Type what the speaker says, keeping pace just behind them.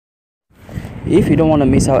If you don't want to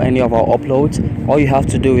miss out any of our uploads, all you have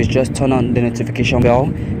to do is just turn on the notification bell,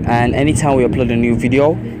 and anytime we upload a new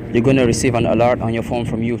video, you're going to receive an alert on your phone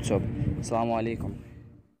from YouTube. Assalamualaikum.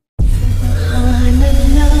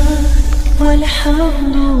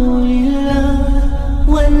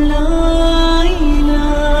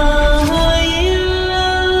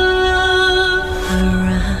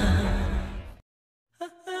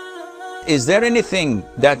 Is there anything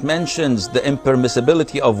that mentions the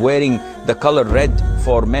impermissibility of wearing the color red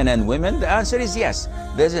for men and women? The answer is yes.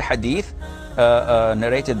 There's a hadith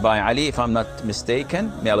narrated by Ali, if I'm not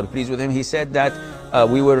mistaken, may Allah be pleased with him. He said that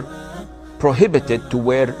we were prohibited to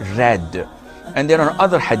wear red. And there are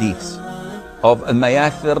other hadiths of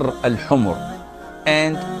al-mayathir al-humur.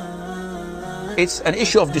 And it's an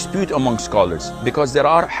issue of dispute among scholars, because there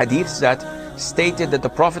are hadiths that stated that the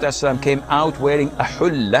Prophet ﷺ came out wearing a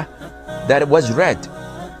hulla that was red,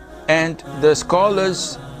 and the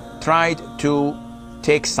scholars tried to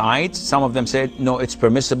take sides. Some of them said no, it's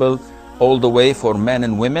permissible all the way for men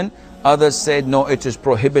and women. Others said no, it is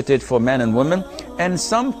prohibited for men and women. And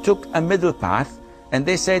some took a middle path, and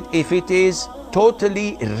they said if it is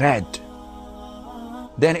totally red,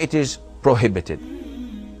 then it is prohibited.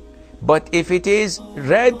 But if it is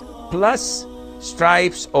red plus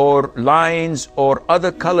stripes or lines or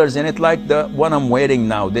other colors in it, like the one I'm wearing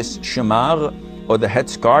now, this shimar or the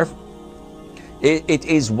headscarf, it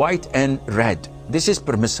is white and red. This is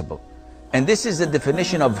permissible. And this is the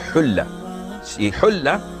definition of hulla. See,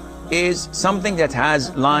 hulla is something that has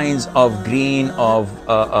lines of green, of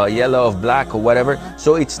yellow, of black, or whatever.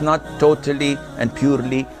 So it's not totally and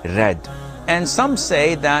purely red. And some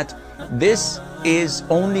say that this is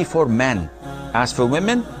only for men. As for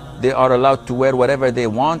women, they are allowed to wear whatever they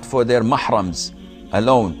want for their mahrams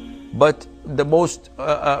alone. But the most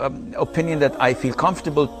opinion that I feel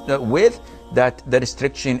comfortable with, that the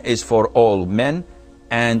restriction is for all men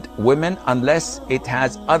and women, unless it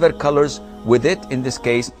has other colors with it. In this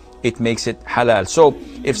case, it makes it halal. So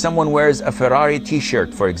if someone wears a Ferrari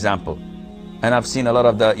t-shirt, for example, and I've seen a lot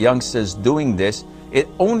of the youngsters doing this, it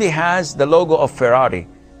only has the logo of Ferrari,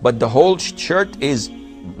 but the whole shirt is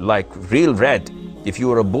like real red. If you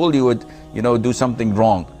were a bull, you would, do something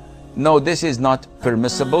wrong. No, this is not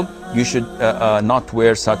permissible. You should not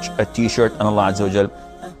wear such a t-shirt, and Allah Azza wa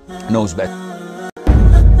Jal knows better.